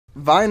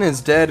Vine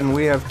is dead and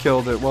we have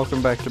killed it.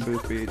 Welcome back to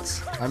Booth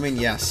Beats. I mean,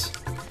 yes.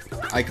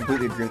 I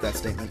completely agree with that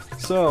statement.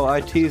 So, I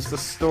teased the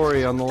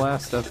story on the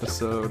last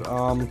episode.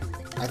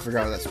 I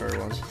forgot what that story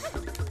was.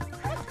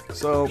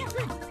 So,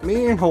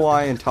 me and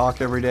Hawaiian talk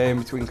every day in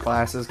between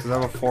classes because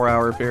I have a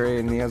 4-hour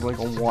period and he has like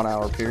a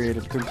 1-hour period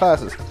in between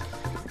classes.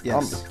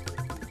 Yes.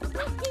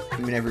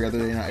 You mean every other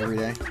day, not every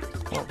day?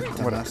 Well,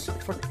 what else?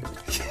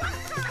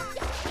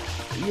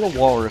 You a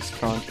walrus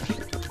cunt.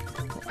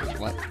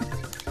 What?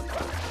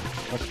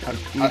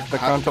 Eat the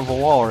cunt of a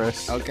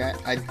walrus. Okay,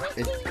 I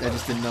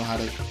just didn't know how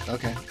to.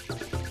 Okay.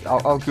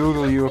 I'll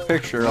Google you a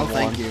picture No, of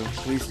thank one. you.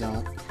 Please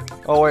don't.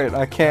 Oh wait,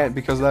 I can't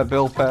because that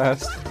bill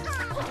passed.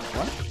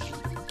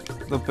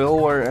 What? The bill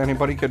where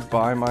anybody could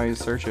buy my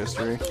search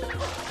history.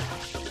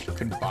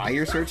 Could buy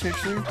your search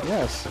history?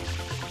 Yes.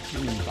 You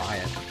can buy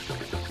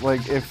it.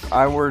 Like, if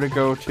I were to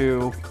go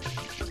to,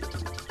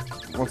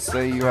 let's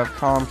say you have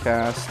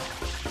Comcast,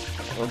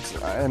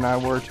 and I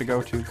were to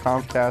go to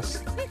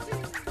Comcast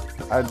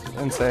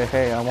and say,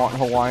 hey, I want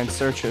Hawaiian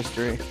search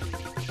history,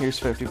 here's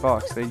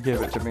 $50, they'd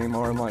give it to me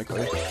more than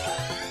likely.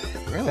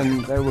 Really?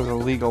 And that was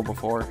illegal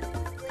before.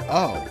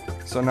 Oh.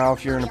 So now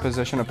if you're in a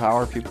position of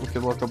power, people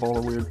could look up all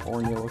the weird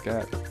porn you look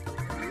at.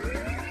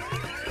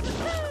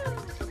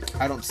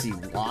 I don't see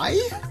why,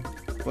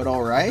 but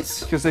alright.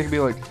 Because they could be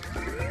like,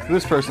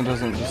 this person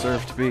doesn't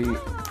deserve to be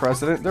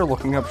president, they're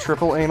looking up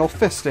triple anal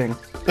fisting.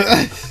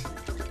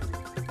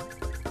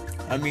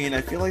 I mean, I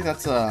feel like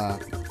that's a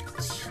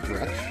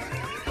stretch.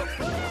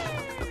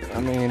 I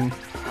mean,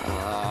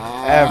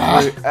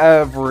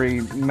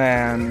 every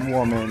man,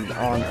 woman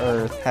on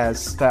Earth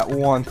has that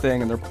one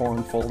thing in their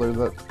porn folder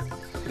that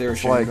They're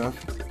like, ashamed of.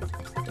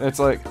 it's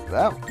like,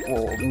 that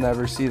will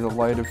never see the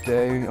light of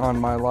day on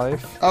my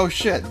life. Oh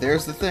shit,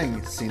 there's the thing.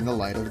 It's seen the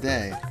light of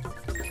day.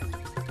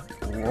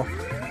 Whoa. I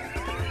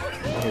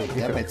hate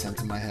you. That made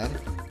sense in my head.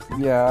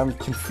 Yeah, I'm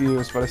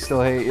confused, but I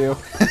still hate you.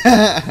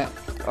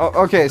 Oh,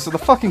 okay, so the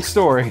fucking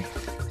story.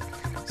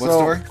 What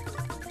story?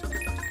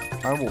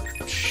 I will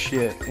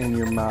shit in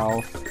your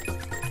mouth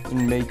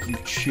and make you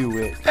chew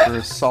it for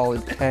a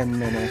solid 10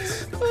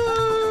 minutes.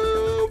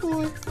 Oh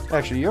boy.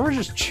 Actually, you ever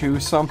just chew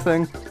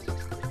something?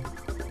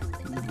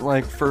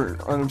 Like, for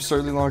an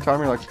absurdly long time,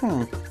 you're like,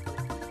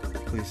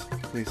 Please,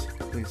 please,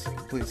 please,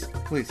 please,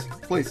 please,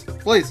 please,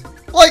 please,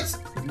 please,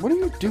 what are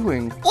you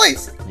doing?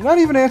 please! You're not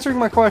even answering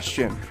my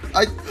question.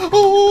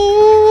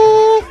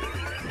 Oh!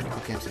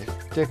 Okay, I'm safe.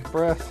 Dick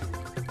breath.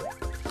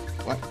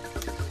 What?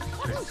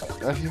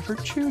 Have you ever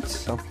chewed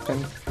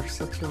something for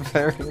such a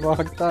very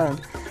long time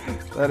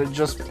that it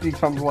just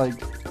becomes like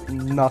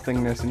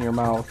nothingness in your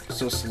mouth?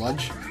 So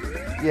sludge?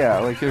 Yeah,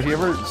 like have you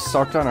ever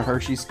sucked on a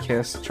Hershey's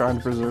Kiss trying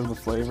to preserve the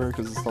flavor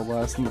because it's the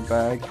last in the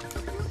bag?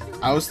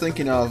 I was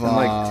thinking of, And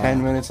like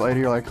 10 minutes later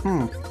you're like,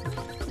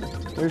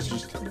 there's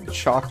just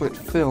chocolate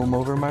film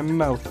over my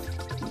mouth.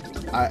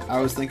 I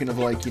was thinking of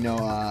like, you know,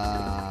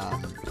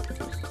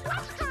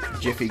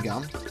 Jiffy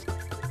gum.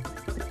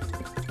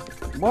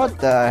 What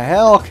the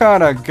hell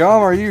kind of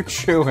gum are you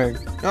chewing?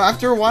 No,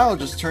 after a while it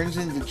just turns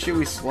into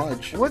chewy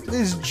sludge. What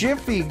is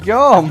Jiffy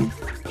gum?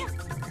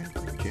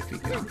 Jiffy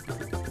gum.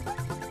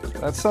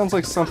 That sounds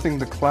like something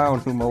the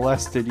clown who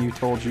molested you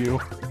told you.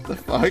 The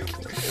fuck?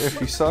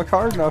 If you suck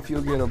hard enough,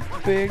 you'll get a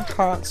big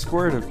hot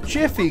squirt of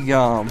Jiffy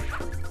gum.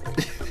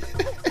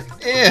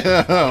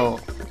 Ew.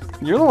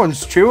 You're the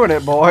one's chewing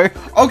it, boy.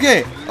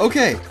 Okay,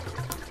 okay.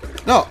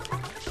 No,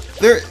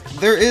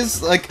 there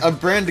is like a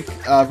brand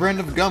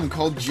of gum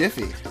called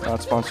Jiffy.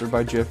 Not sponsored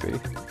by Jiffy.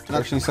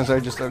 Especially since I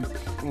just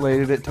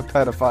related it to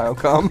pedophile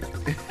cum.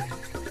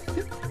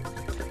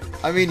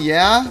 I mean,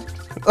 yeah.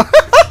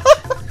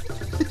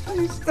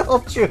 You still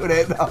chewed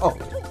it though.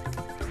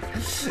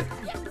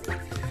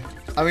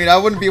 I mean, I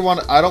wouldn't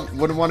want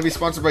to be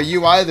sponsored by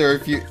you either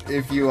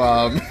if you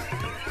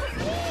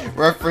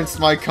referenced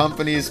my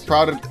company's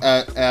product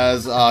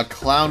as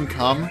clown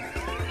cum.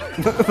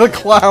 The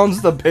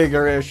clown's the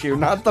bigger issue,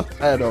 not the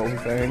pedo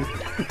thing.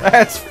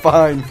 That's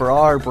fine for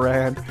our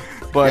brand,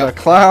 but Yep. a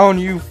clown,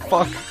 you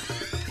fuck.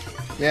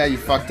 Yeah, you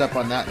fucked up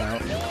on that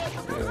note.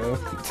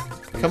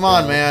 Yeah. Come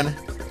on, man.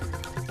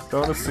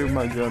 Don't assume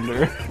my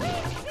gender.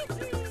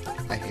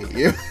 I hate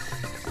you.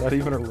 Not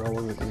even a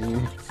relevant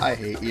meme. I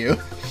hate you.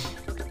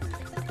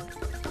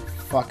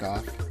 Fuck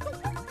off.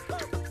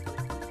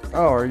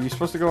 Oh, are you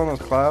supposed to go on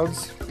those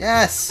clouds?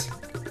 Yes.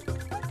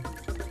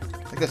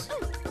 Like this.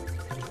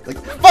 Like,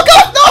 fuck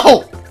off!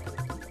 No!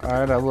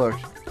 Alright, I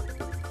looked.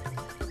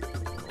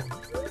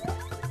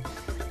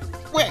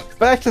 Wait.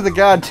 Back to the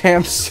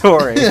goddamn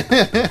story.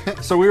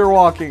 So we were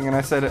walking, and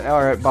I said,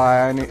 alright,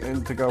 bye, I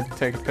need to go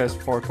take a piss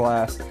before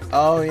class.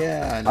 Oh,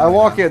 yeah. I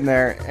walk in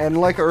there, and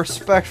like a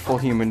respectful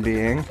human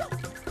being,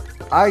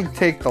 I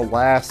take the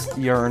last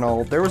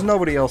urinal. There was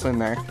nobody else in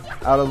there,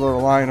 out of the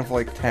line of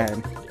like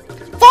 10.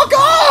 Fuck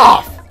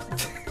off!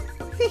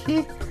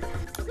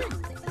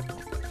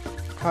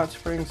 Hot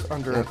springs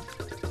under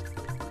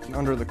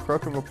the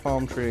crook of a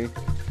palm tree.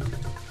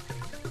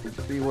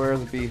 Beware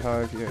the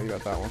beehive. Yeah, you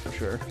got that one for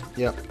sure.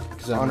 Yep.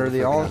 Under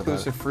the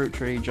all-inclusive fruit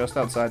tree just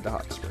outside the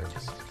hot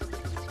springs.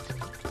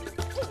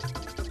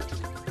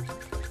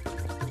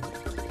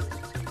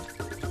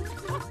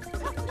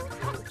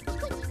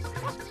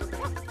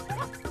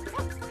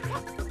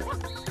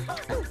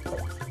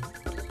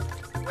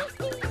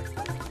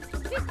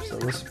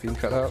 this is being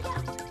cut out.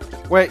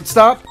 Wait,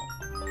 stop!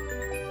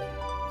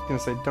 I was gonna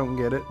say, don't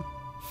get it.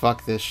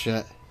 Fuck this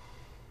shit.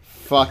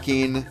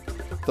 Fucking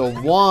the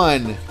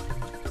one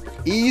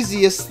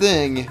easiest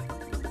thing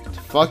to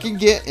fucking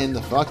get in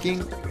the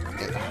fucking...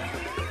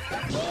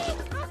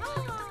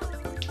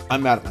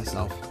 I'm mad at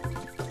myself.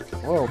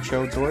 Whoa,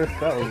 Chodsworth,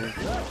 that was a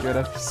good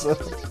episode.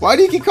 Why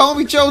do you keep calling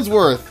me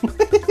Chodsworth?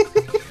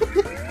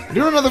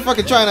 Do another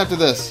fucking shine after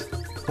this.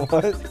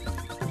 What?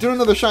 Do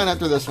another shine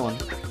after this one.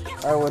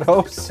 I would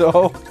hope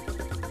so.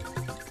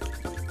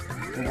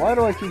 Why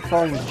do I keep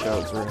calling you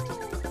Chodsworth?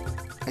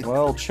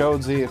 Well,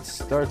 Chodsy, it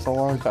starts a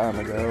long time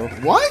ago.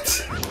 What?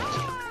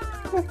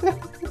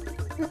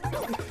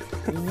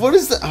 What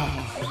is that? Oh.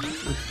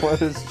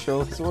 What is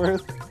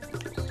Chodsworth?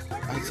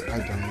 I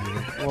don't know.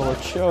 Well, a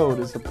chode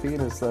is a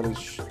penis that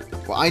is...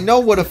 Well, I know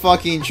what a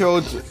fucking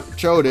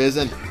chode is,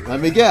 and let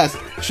me guess.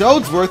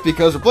 Chodsworth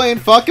because we're playing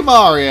fucking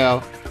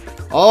Mario.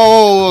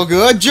 Oh,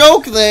 good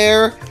joke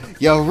there.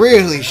 You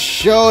really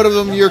showed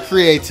them your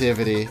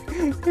creativity.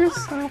 You're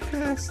so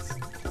pissed.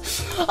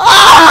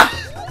 Ah!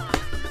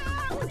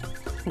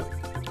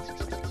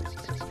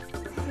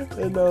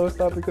 And no, it's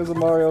not because of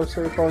Mario.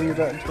 Started calling you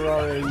that in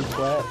Terraria, you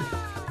twat.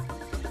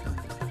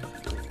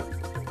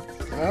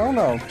 I don't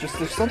know. Just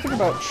there's something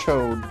about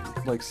chode.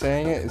 Like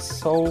saying it is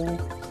so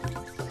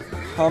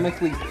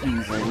comically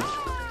pleasing.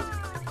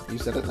 You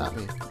said it, not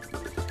me.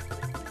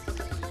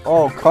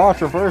 Oh,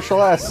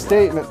 controversial ass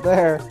statement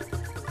there.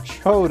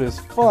 Chode is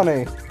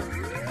funny.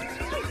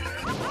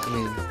 I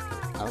mean,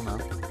 I don't know.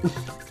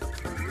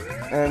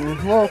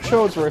 And, well,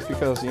 Chodsworth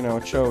because, you know,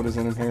 chode is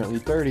an inherently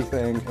dirty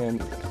thing,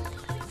 and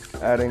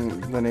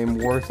adding the name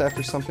Worth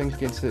after something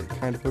gives it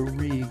kind of a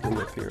regal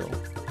appearance.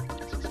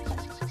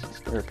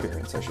 Or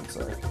appearance, I should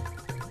say.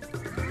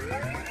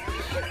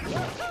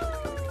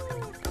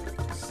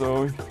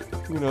 So,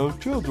 you know,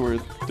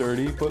 Chodsworth,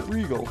 dirty but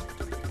regal.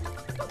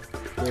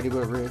 Dirty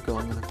but regal,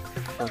 I'm gonna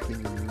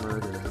fucking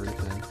murder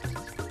everything.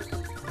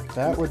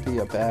 That would be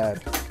a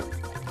bad.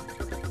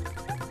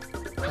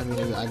 I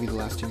mean, I'd be the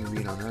last human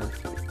being on Earth.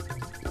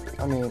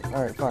 I mean,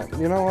 alright, fine.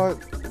 You know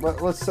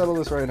what? Let's settle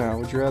this right now.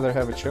 Would you rather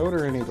have a chode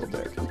or a needle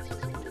dick?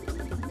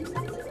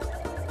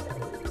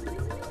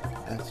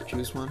 I have to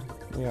choose one?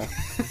 Yeah.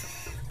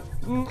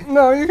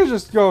 No, you could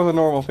just go with a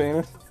normal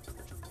penis.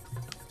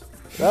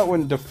 That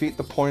wouldn't defeat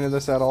the point of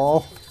this at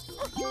all.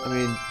 I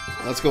mean,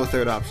 let's go with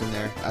third option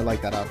there. I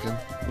like that option.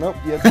 Nope,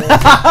 you have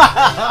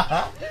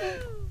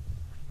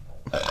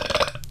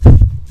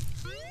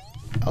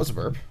That was a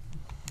burp.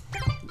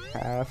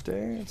 have to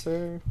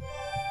answer.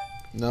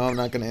 No, I'm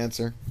not gonna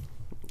answer.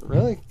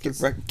 Really?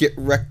 Get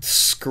wrecked,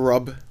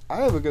 scrub. I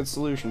have a good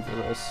solution for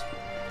this.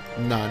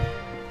 None.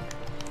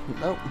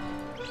 Nope.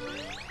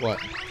 What?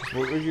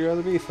 What would you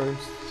rather be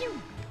first?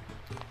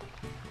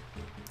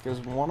 Because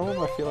one of them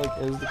I feel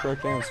like is the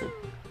correct answer.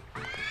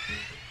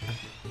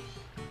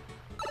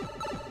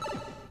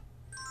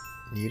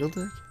 Needle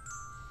dick?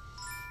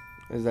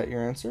 Is that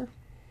your answer?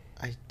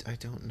 I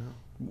don't know.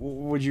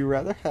 Would you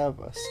rather have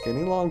a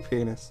skinny long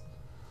penis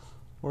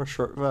or a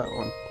short fat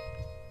one?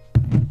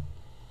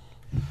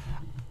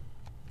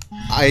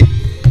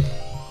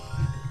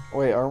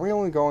 Wait, aren't we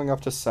only going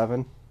up to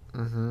 7?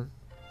 Mm-hmm.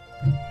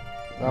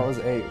 That was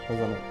 8,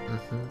 wasn't it?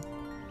 Mm-hmm.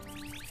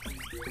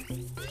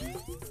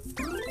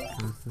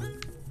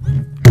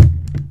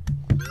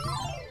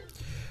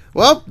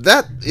 Well,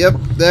 yep,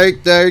 there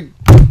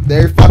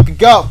you fucking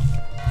go.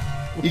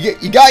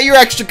 You got your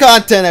extra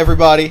content,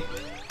 everybody.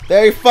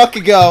 There you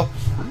fucking go.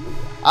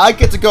 I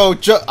get to go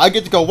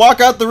walk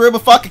out the room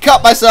and fucking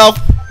cut myself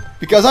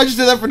because I just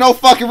did that for no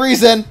fucking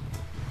reason.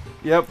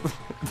 Yep.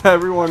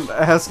 Everyone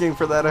asking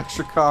for that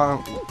extra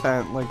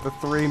content, like the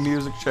 3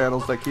 music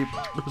channels that keep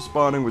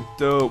responding with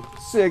dope.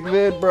 Sick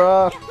vid,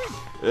 bruh.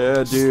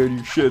 Yeah, dude,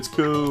 your shit's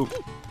cool.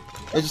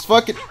 I just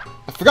fucking...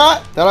 I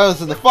forgot that I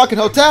was in the fucking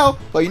hotel,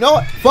 but you know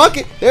what? Fuck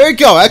it. There you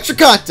go. Extra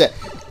content.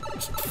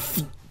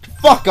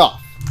 Fuck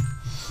off.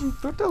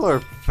 Don't tell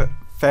our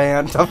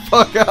fan to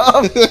fuck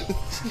off.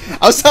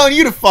 I was telling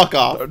you to fuck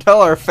off. Don't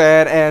tell our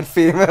fan and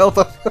female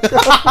to fuck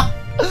off.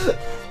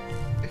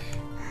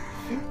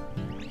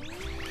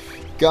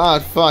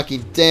 God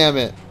fucking damn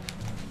it.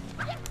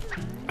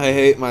 I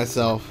hate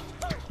myself.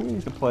 We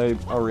need to play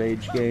a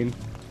rage game.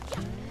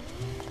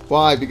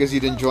 Why? Because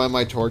you'd enjoy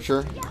my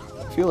torture?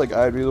 I feel like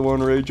I'd be the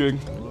one raging.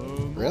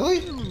 Really?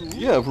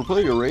 Yeah, if we're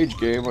playing a rage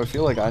game, I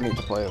feel like I need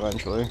to play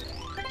eventually.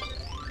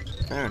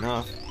 Fair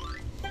enough.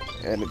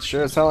 And it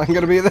sure as hell ain't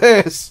gonna be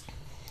this.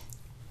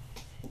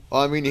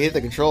 Well, I mean, you hit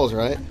the controls,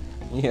 right?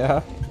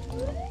 Yeah.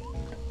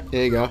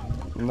 Here you go.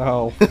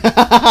 No.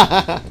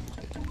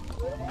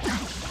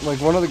 Like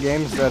one of the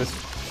games that is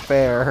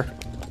fair.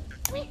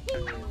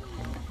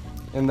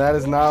 And that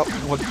is not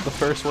what the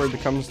first word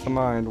that comes to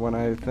mind when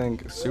I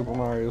think Super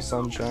Mario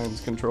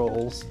Sunshine's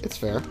controls. It's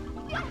fair.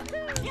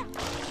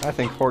 I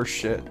think horse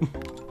shit.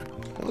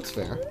 No, it's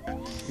fair.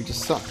 You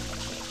just suck.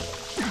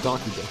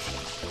 Donkey dick.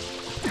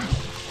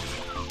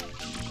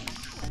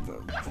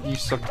 You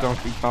suck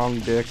Donkey Kong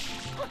dick.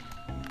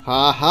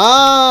 Ha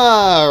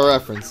ha!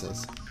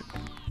 References.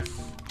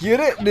 Get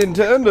it,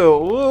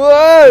 Nintendo!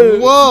 Whoa!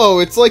 Whoa,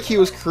 it's like he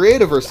was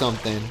creative or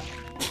something.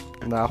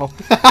 No.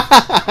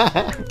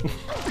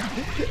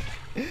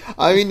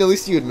 I mean, at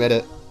least you admit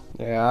it.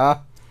 Yeah.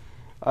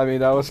 I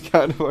mean, I was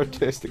kind of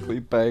artistically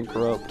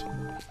bankrupt.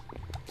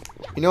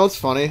 You know what's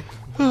funny?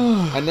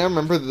 I now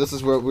remember that this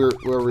is where we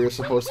were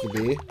supposed to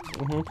be.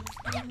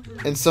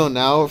 And so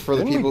now, for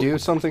the Didn't people... we do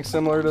something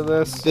similar to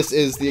this? This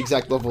is the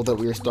exact level that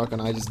we were stuck on.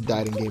 I just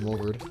died and game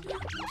overed.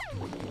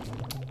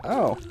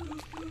 Oh.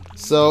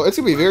 So, it's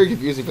going to be very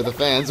confusing for the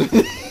fans when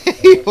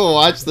you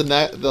watch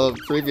the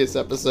previous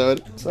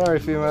episode. Sorry,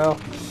 female.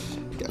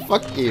 Yeah,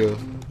 fuck you.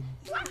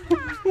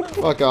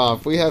 Fuck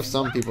off. We have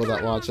some people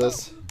that watch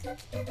us.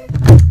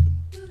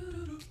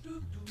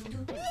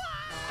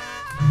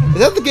 Is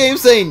that the game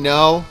saying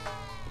no?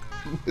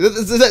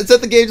 Is that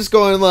the game just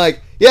going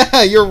like,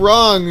 yeah, you're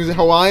wrong,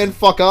 Hawaiian,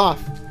 fuck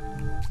off?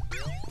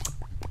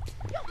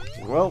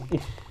 Well.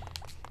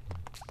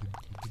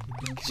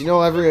 Cause you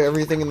know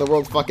everything in the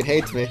world fucking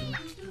hates me.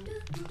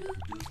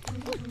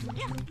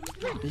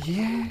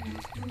 Yeah.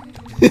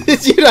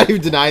 You're not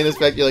even denying this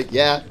fact, you're like,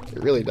 yeah,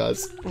 it really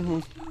does.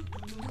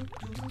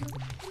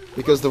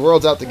 Because the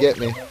world's out to get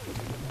me.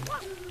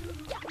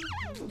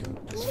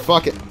 So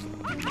fuck it.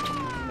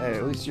 Hey,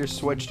 at least your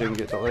Switch didn't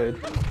get delayed.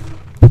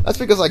 That's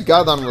because I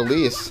got it on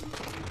release.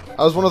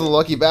 I was one of the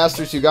lucky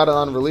bastards who got it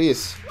on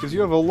release. Because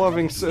you have a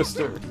loving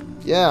sister.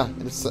 Yeah,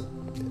 and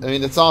I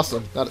mean, it's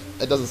awesome.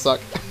 It doesn't suck.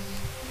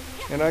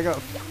 And I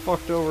got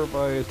fucked over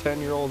by a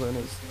 10-year-old and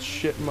his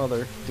shit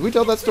mother. Did we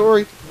tell that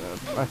story?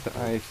 I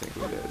think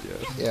we did,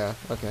 yes. Yeah,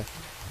 okay.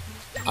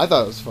 I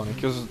thought it was funny.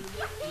 Because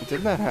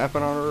didn't that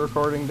happen on a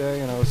recording day?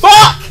 And I was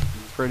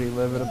pretty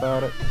livid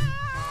about it.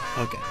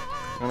 Okay.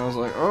 And I was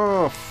like,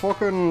 oh,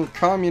 fucking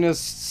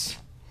communists.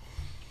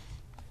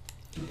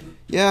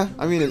 Yeah,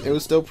 I mean, it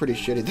was still pretty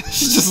shitty that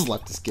she just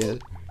left this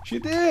kid. She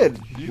did.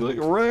 She, like,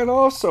 ran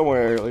off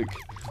somewhere. Like,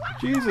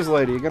 Jesus,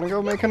 lady, you gonna go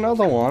make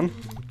another one?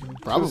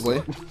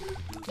 Probably.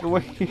 The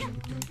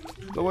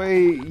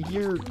way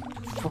you're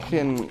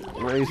fucking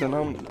raising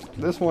them,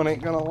 this one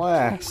ain't gonna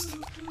last.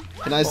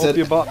 And I said, hope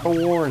you bought the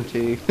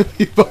warranty.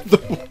 You bought the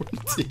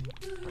warranty.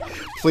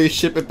 Please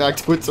ship it back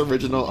to its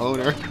original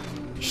owner.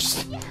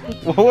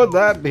 What would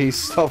that be?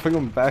 Stuffing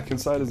them back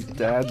inside his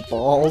dad's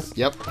balls?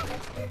 Yep.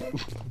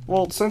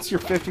 Well, since you're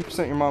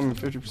 50% your mom and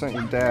 50%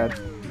 your dad,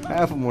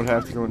 half of them would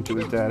have to go into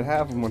his dad,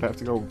 half of them would have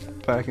to go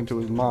back into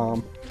his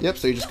mom. Yep,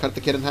 so you just cut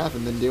the kid in half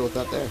and then deal with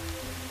that there.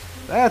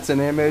 That's an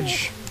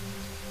image.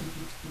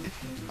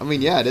 I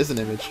mean, yeah, it is an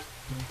image.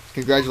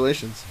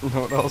 Congratulations. You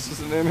know what else is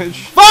an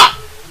image? Fuck!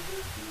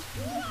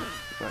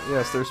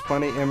 Yes, there's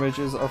plenty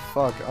images of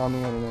fuck on the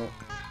internet.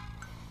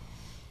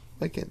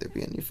 Why can't there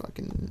be any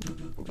fucking...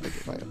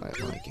 Why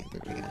can't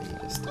there be any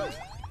of this stuff?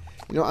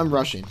 You know, I'm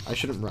rushing. I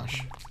shouldn't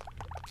rush.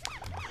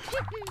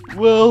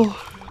 Well,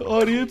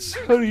 audience,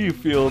 how do you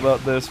feel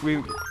about this?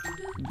 We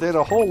did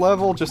a whole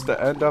level just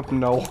to end up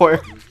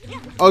nowhere.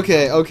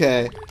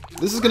 Okay.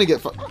 This is gonna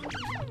get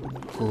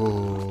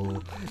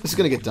this is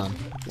gonna get done.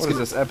 What is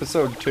this,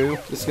 episode 2?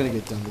 This is gonna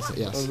get done.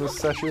 Yes. Of this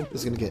session?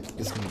 This is gonna get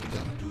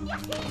done.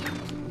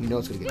 You know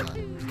it's gonna get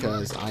done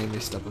because I am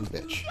a stubborn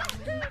bitch.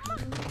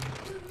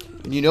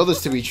 And you know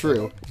this to be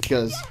true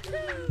because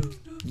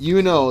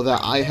you know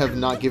that I have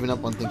not given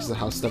up on things,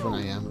 how stubborn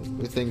I am.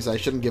 With things I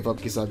shouldn't give up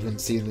because I've been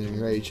seething in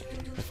rage.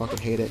 I fucking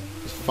hate it.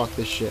 Just fuck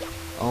this shit.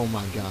 Oh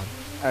my god.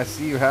 I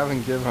see you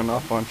haven't given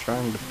up on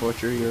trying to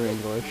butcher your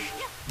English.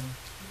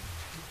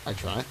 I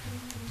try.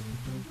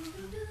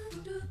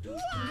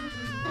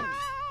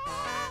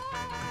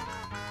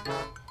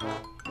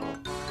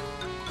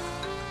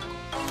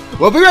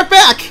 We'll be right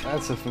back!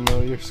 That's a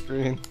familiar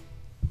screen.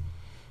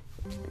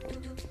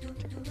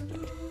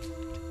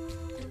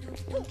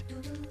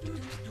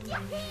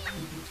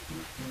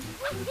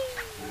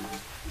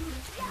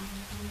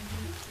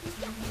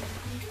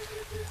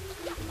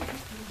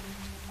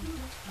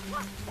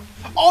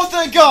 Oh,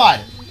 thank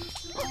God!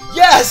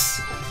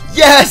 Yes!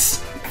 Yes!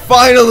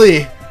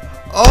 Finally!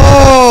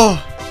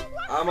 Oh!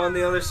 I'm on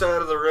the other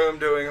side of the room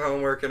doing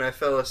homework and I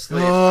fell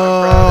asleep. Oh.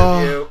 I'm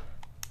proud of you.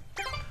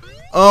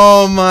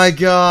 Oh my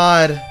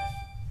God!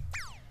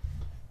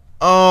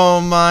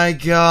 Oh my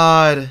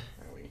God!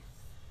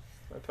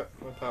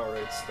 My power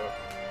rate's stuck.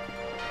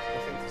 I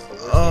think that's the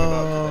worst thing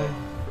about today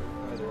for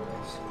neither of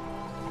us.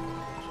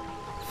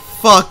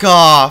 Fuck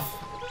off!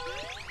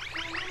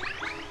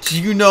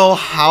 Do you know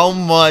how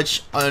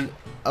much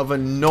of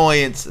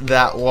annoyance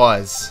that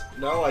was?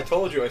 No, I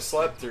told you I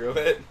slept through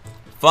it.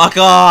 Fuck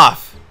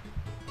off!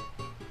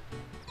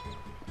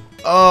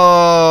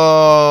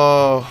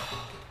 Oh.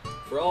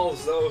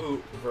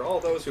 For all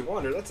those who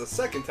wonder, that's the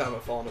second time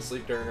I've fallen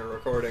asleep during a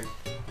recording.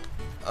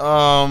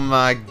 Oh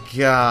my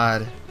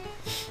God.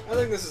 I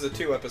think this is a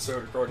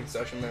 2-episode recording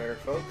session there,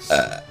 folks.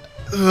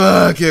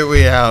 Get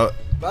we out.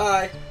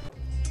 Bye.